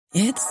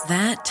It's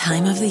that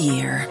time of the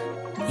year.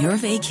 Your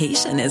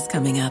vacation is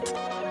coming up.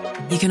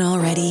 You can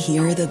already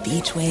hear the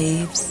beach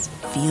waves,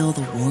 feel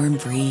the warm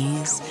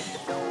breeze,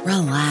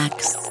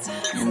 relax,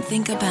 and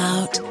think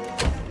about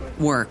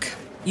work.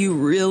 You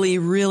really,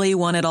 really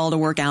want it all to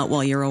work out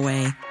while you're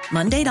away.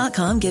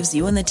 Monday.com gives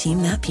you and the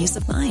team that peace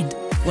of mind.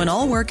 When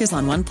all work is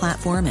on one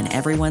platform and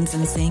everyone's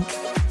in sync,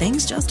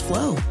 things just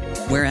flow.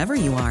 Wherever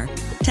you are,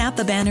 tap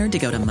the banner to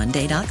go to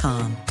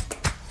Monday.com.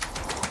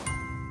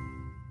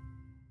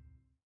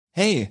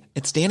 Hey,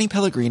 it's Danny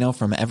Pellegrino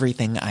from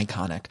Everything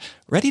Iconic.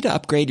 Ready to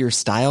upgrade your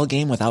style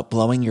game without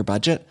blowing your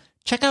budget?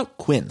 Check out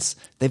Quince.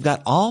 They've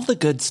got all the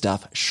good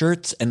stuff,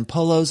 shirts and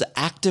polos,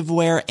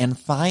 activewear, and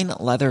fine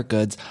leather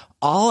goods,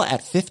 all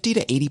at 50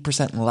 to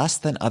 80% less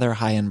than other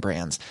high-end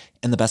brands.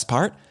 And the best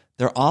part?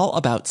 They're all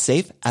about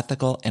safe,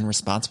 ethical, and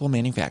responsible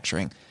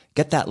manufacturing.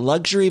 Get that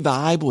luxury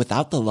vibe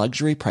without the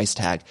luxury price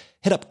tag.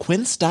 Hit up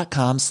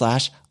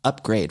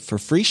quince.com/upgrade for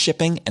free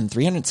shipping and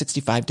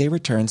 365-day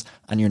returns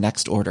on your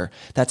next order.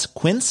 That's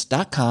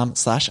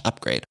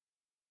quince.com/upgrade.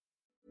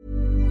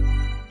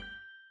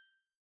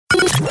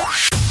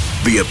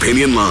 The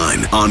Opinion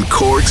Line on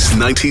Cork's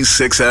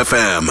 96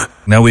 FM.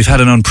 Now, we've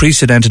had an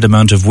unprecedented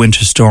amount of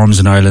winter storms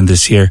in Ireland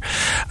this year.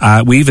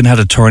 We even had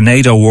a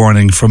tornado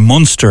warning for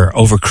Munster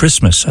over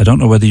Christmas. I don't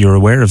know whether you're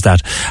aware of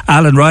that.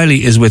 Alan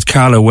Riley is with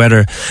Carlow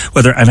Weather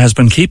and has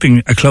been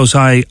keeping a close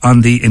eye on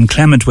the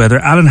inclement weather.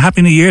 Alan,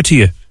 Happy New Year to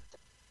you.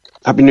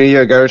 Happy New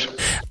Year, Garrett.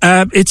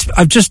 I'm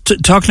just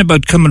talking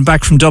about coming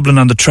back from Dublin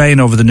on the train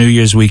over the New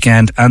Year's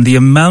weekend, and the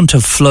amount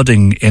of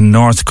flooding in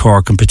North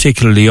Cork and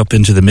particularly up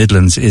into the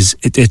Midlands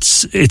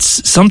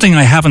it's something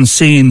I haven't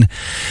seen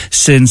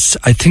since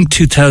I think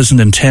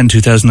 2010,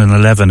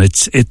 2011.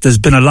 There's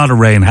been a lot of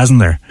rain,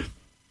 hasn't there?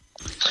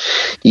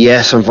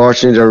 Yes,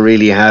 unfortunately there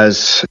really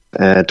has.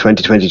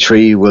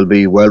 2023 will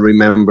be well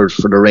remembered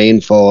for the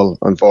rainfall,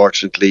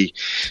 unfortunately.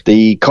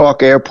 The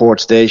Cork Airport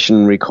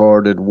Station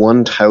recorded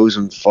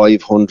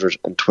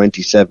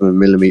 1,527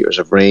 millimetres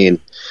of rain.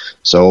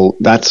 So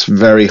that's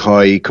very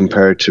high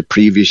compared to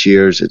previous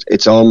years.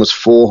 It's almost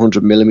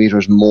 400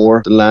 millimetres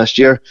more than last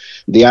year.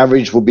 The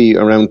average will be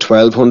around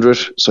 1,200.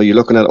 So you're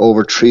looking at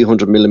over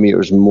 300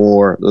 millimetres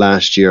more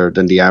last year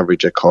than the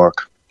average at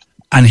Cork.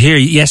 And here,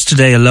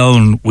 yesterday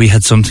alone, we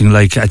had something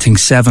like, I think,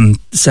 7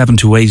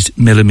 to 8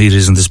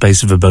 millimetres in the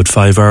space of about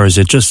 5 hours.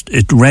 It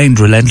rained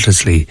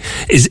relentlessly.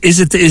 Is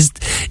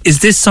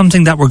this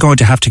something that we're going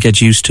to have to get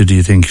used to, do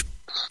you think?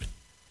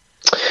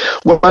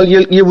 Well,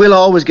 you will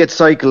always get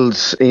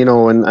cycles,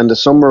 and the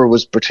summer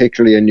was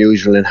particularly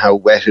unusual in how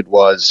wet it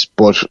was.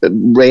 But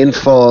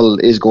rainfall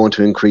is going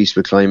to increase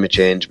with climate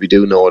change. We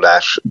do know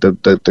that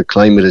the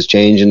climate is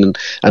changing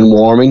and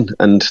warming,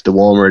 and the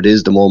warmer it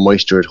is, the more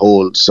moisture it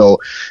holds.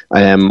 So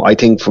I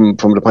think from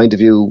the point of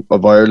view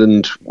of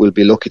Ireland, we'll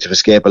be lucky to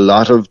escape a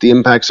lot of the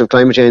impacts of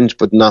climate change,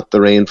 but not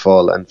the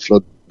rainfall and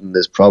flood.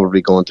 Is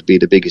probably going to be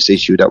the biggest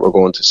issue that we're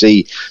going to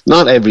see.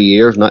 Not every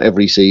year, not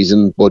every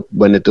season, but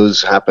when it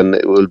does happen,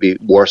 it will be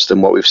worse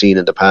than what we've seen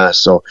in the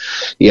past. So,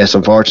 yes,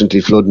 unfortunately,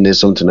 flooding is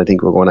something I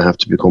think we're going to have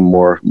to become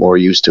more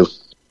used to.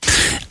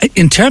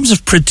 In terms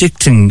of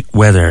predicting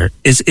weather,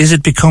 is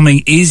it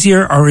becoming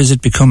easier or is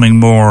it becoming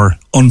more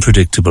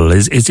unpredictable?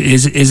 Is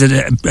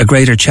it a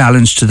greater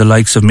challenge to the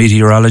likes of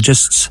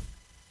meteorologists?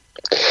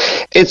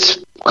 It's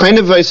kind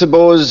of, I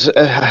suppose,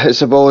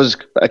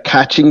 a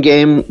catching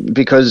game,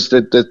 because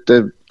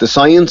the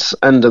science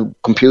and the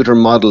computer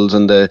models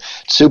and the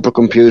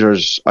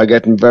supercomputers are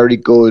getting very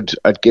good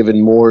at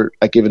giving more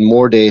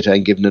data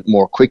and giving it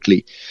more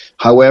quickly.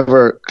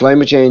 However,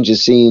 climate change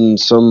has seen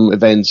some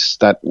events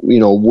that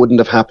wouldn't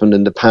have happened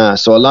in the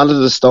past. So a lot of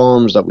the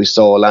storms that we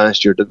saw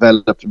last year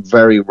developed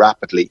very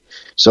rapidly.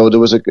 So there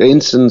was an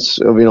instance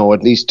of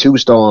at least 2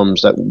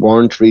 storms that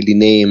weren't really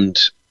named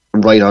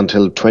right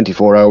until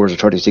 24 hours or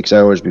 36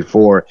 hours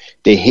before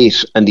they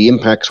hit, and the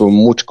impacts were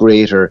much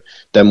greater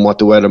than what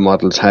the weather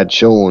models had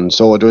shown.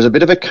 So there was a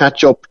bit of a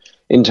catch-up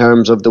in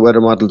terms of the weather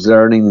models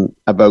learning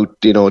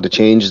about, the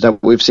changes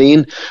that we've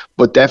seen.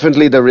 But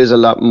definitely there is a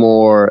lot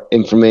more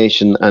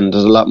information, and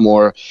there's a lot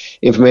more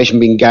information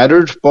being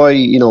gathered by,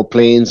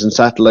 planes and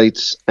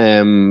satellites,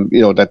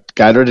 that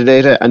gather the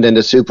data, and then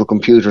the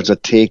supercomputers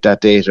that take that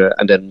data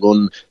and then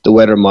run the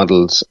weather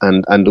models.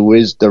 And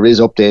there is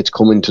updates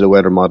coming to the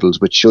weather models,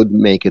 which should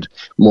make it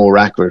more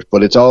accurate.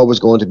 But it's always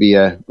going to be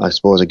a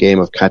game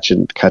of catch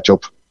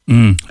up.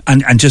 And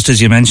just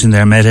as you mentioned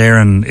there, Met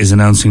Éireann is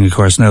announcing, of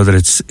course, now that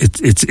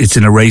it's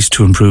in a race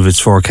to improve its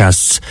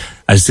forecasts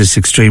as this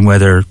extreme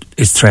weather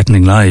is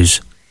threatening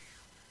lives.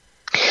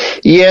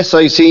 Yes,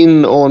 I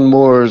seen Owen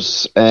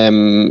Moore's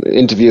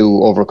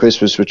interview over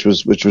Christmas, which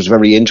was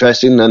very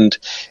interesting, and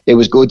it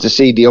was good to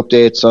see the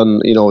updates on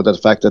the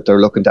fact that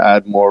they're looking to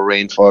add more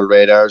rainfall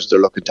radars. They're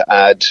looking to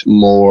add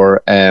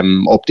more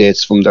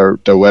updates from their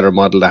weather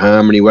model, the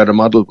Harmony weather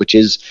model, which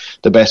is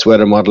the best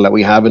weather model that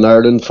we have in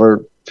Ireland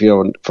for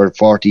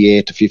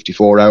 48 to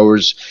 54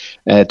 hours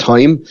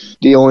time.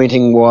 The only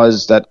thing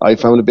was that I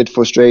found a bit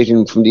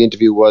frustrating from the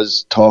interview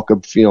was talk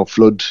of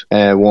flood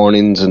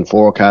warnings and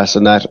forecasts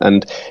and that,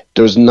 and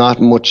there's not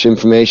much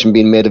information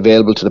being made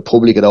available to the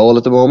public at all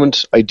at the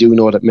moment. I do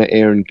know that Met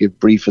Éireann give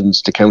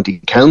briefings to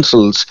county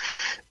councils,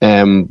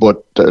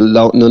 but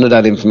none of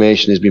that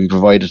information is being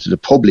provided to the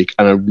public,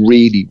 and I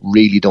really,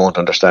 really don't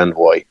understand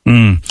why.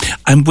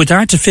 And with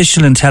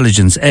artificial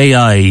intelligence,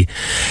 AI,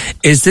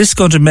 is this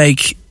going to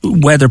make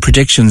weather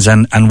predictions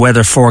and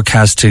weather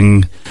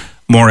forecasting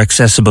more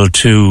accessible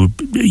to,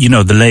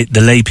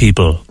 the lay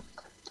people?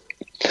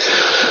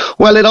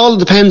 Well, it all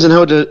depends on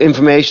how the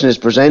information is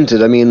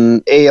presented. I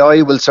mean,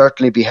 AI will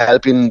certainly be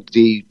helping.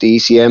 The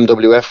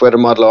ECMWF weather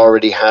model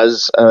already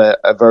has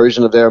a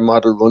version of their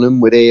model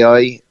running with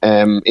AI.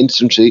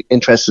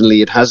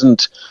 Interestingly, it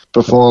hasn't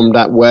performed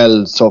that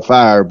well so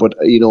far, but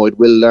it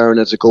will learn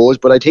as it goes.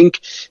 But I think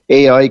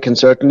AI can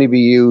certainly be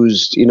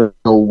used,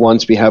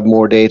 once we have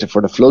more data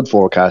for the flood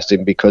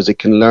forecasting, because it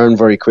can learn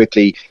very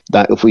quickly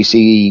that if we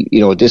see,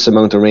 this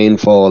amount of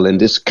rainfall in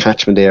this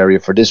catchment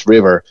area for this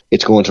river,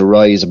 it's going to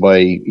rise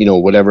by,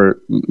 whatever,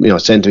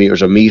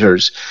 centimeters or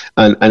meters.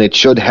 And it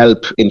should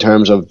help in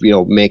terms of,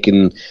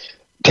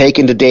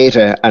 taking the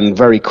data and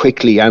very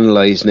quickly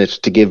analysing it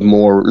to give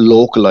more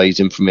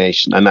localised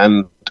information.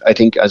 And I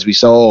think, as we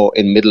saw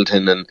in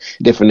Middleton and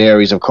different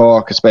areas of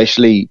Cork,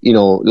 especially,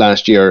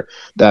 last year,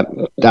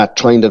 that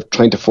trying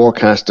to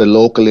forecast the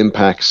local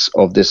impacts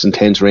of this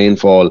intense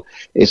rainfall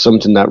is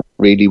something that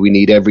really we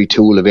need every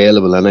tool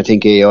available. And I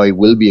think AI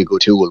will be a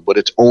good tool, but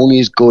it's only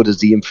as good as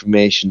the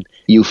information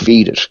you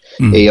feed it.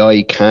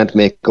 AI can't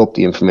make up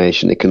the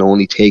information. It can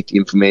only take the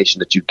information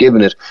that you've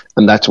given it.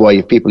 And that's why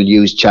if people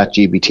use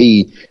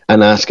ChatGPT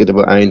and ask it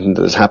about anything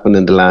that has happened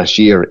in the last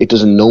year, it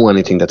doesn't know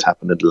anything that's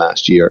happened in the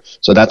last year.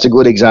 So that's a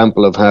good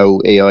example of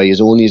how AI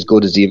is only as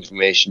good as the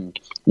information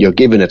you're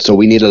giving it. So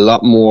we need a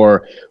lot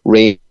more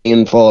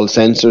rainfall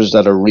sensors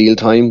that are real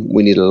time.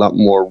 We need a lot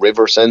more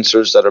river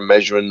sensors that are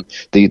measuring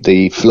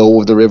the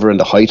flow of the river and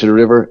the height of the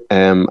river.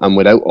 And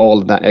without all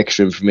of that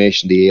extra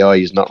information, the AI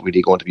is not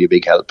really going to be a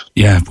big help.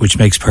 Yeah, which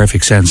makes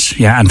perfect sense.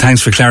 Yeah, and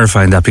thanks for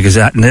clarifying that, because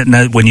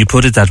now when you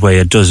put it that way,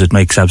 it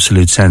makes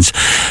absolute sense.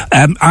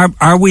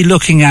 Are we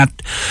looking at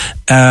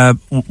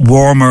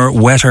warmer,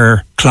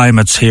 wetter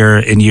climates here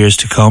in years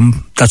to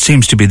come? That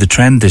seems to be the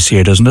trend this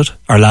year, doesn't it?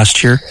 Or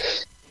last year?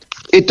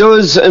 It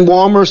does, and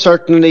warmer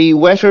certainly.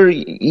 Wetter,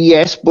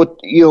 yes, but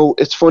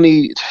it's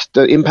funny,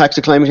 the impacts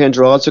of climate change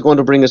are also going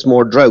to bring us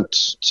more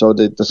droughts. So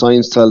the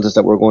science tells us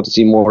that we're going to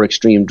see more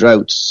extreme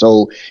droughts.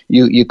 So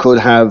you could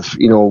have,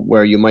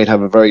 where you might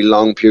have a very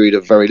long period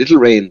of very little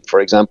rain, for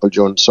example,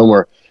 during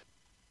summer,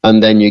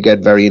 and then you get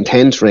very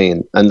intense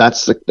rain. And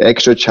that's the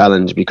extra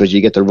challenge, because you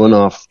get the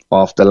runoff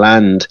off the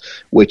land,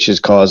 which is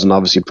causing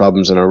obviously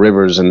problems in our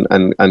rivers and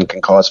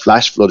can cause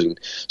flash flooding.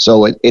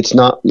 So it's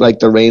not like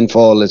the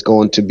rainfall is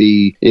going to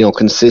be,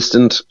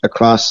 consistent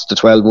across the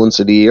 12 months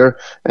of the year.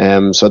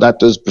 So that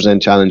does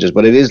present challenges.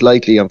 But it is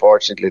likely,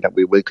 unfortunately, that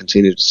we will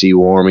continue to see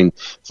warming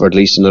for at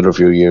least another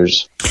few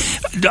years.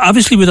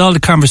 Obviously, with all the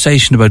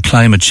conversation about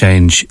climate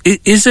change,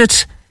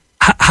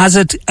 has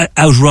it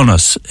outrun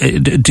us?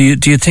 Do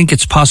you think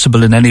it's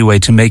possible in any way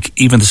to make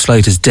even the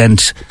slightest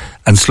dent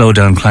and slow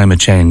down climate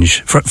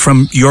change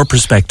from your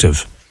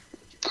perspective?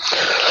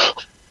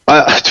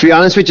 To be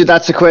honest with you,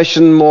 that's a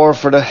question more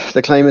for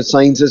the climate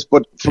scientists.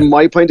 But from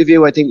my point of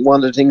view, I think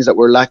one of the things that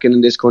we're lacking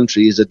in this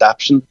country is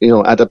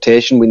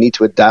adaptation. We need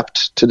to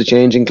adapt to the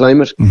changing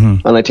climate.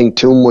 And I think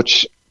too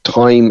much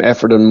time,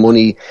 effort and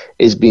money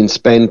is being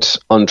spent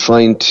on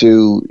trying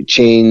to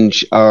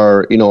change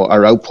our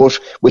output,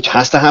 which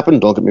has to happen.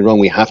 Don't get me wrong,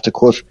 we have to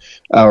cut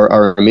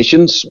our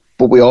emissions,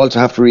 but we also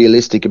have to be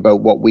realistic about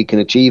what we can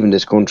achieve in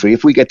this country.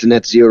 If we get to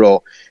net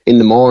zero in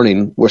the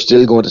morning, we're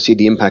still going to see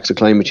the impacts of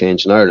climate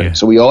change in Ireland. Yeah.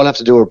 So we all have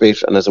to do our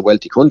bit, and as a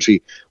wealthy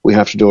country, we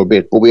have to do our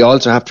bit. But we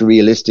also have to be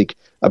realistic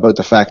about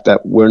the fact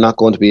that we're not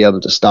going to be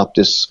able to stop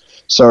this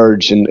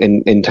surge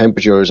in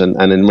temperatures and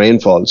in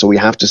rainfall. So we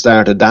have to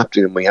start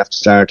adapting, and we have to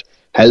start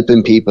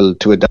helping people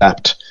to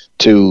adapt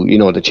to,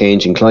 the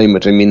changing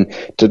climate. I mean,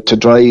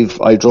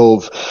 I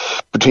drove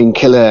between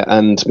Killa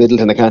and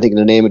Middleton. I can't think of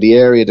the name of the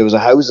area. There was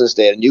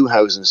a new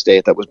housing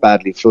estate that was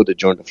badly flooded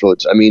during the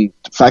floods. I mean,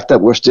 the fact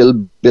that we're still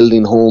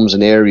building homes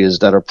in areas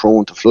that are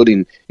prone to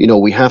flooding,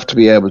 we have to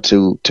be able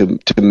to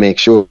make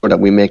sure that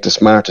we make the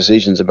smart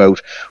decisions about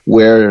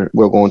where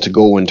we're going to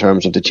go in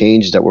terms of the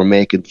changes that we're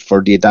making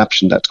for the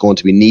adaptation that's going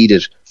to be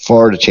needed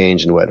for the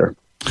change in weather.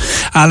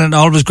 Alan,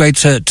 always great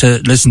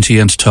to listen to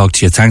you and to talk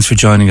to you. Thanks for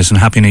joining us, and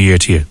Happy New Year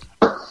to you.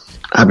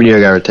 Happy New Year,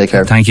 Garrett. Take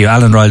care. Thank you.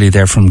 Alan Riley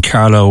there from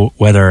Carlow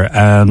Weather,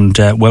 and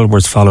well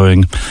worth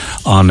following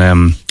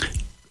on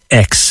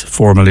X,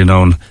 formerly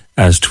known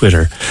as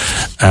Twitter.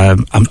 I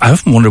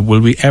often wonder, will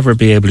we ever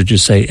be able to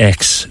just say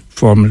X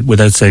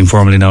without saying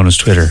formerly known as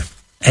Twitter?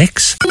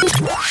 X?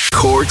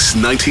 Cork's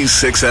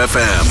 96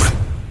 FM.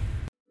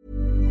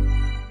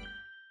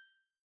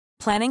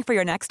 Planning for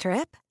your next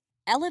trip?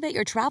 Elevate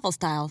your travel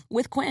style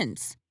with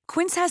Quince.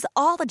 Quince has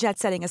all the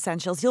jet-setting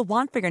essentials you'll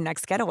want for your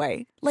next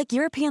getaway, like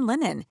European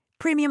linen,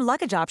 premium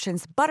luggage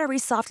options, buttery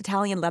soft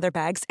Italian leather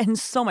bags, and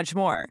so much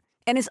more.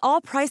 And is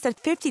all priced at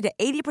 50 to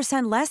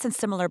 80% less than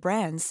similar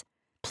brands.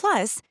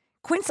 Plus,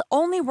 Quince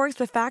only works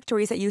with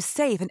factories that use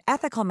safe and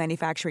ethical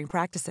manufacturing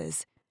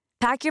practices.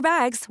 Pack your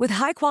bags with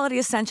high-quality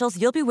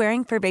essentials you'll be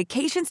wearing for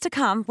vacations to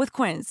come with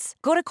Quince.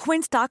 Go to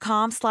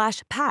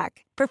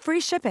quince.com/pack for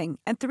free shipping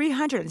and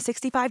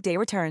 365-day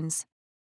returns.